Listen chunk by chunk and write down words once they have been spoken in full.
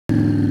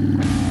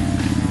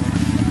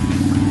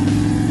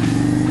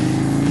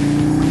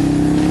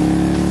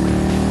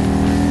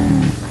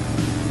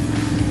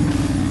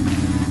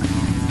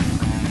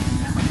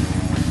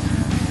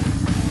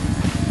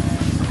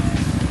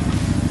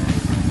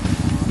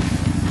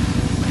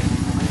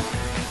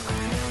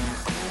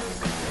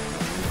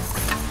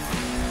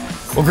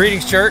Well,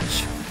 greetings,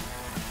 church.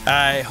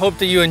 I hope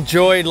that you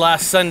enjoyed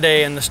last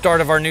Sunday and the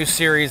start of our new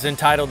series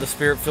entitled The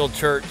Spirit-Filled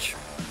Church.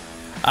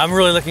 I'm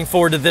really looking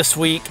forward to this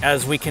week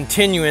as we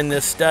continue in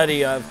this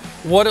study of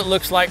what it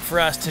looks like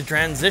for us to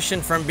transition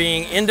from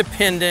being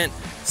independent,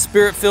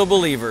 Spirit-filled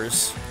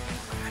believers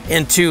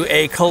into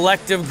a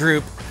collective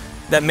group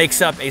that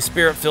makes up a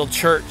Spirit-filled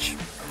church.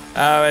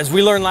 As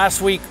we learned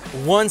last week,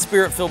 one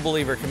Spirit-filled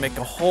believer can make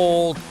a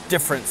whole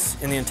difference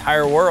in the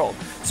entire world.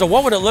 So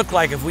what would it look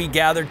like if we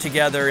gathered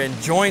together and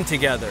joined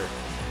together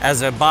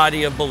as a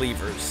body of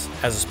believers,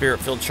 as a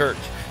Spirit-filled church?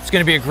 It's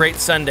going to be a great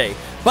Sunday.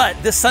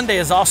 But this Sunday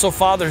is also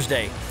Father's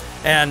Day.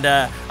 And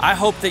I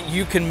hope that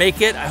you can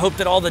make it. I hope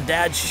that all the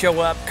dads show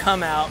up,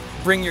 come out,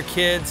 bring your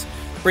kids,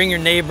 bring your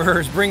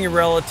neighbors, bring your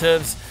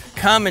relatives.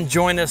 Come and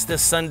join us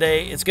this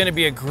Sunday. It's going to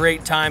be a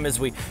great time as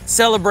we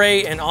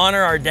celebrate and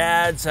honor our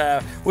dads.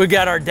 We've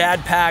got our dad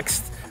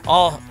packs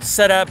all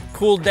set up,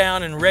 cooled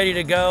down, and ready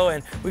to go.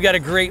 And we got a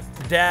great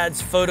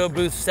dad's photo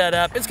booth set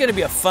up. It's going to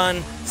be a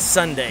fun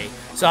Sunday.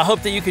 So I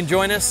hope that you can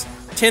join us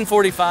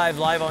 10:45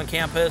 live on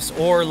campus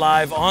or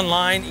live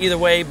online, either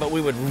way, but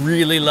we would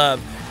really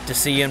love to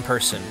see you in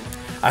person.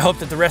 I hope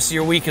that the rest of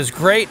your week is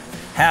great.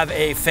 Have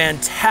a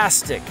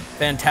fantastic,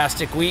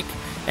 fantastic week,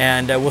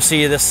 and we'll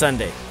see you this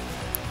Sunday.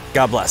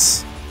 God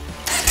bless.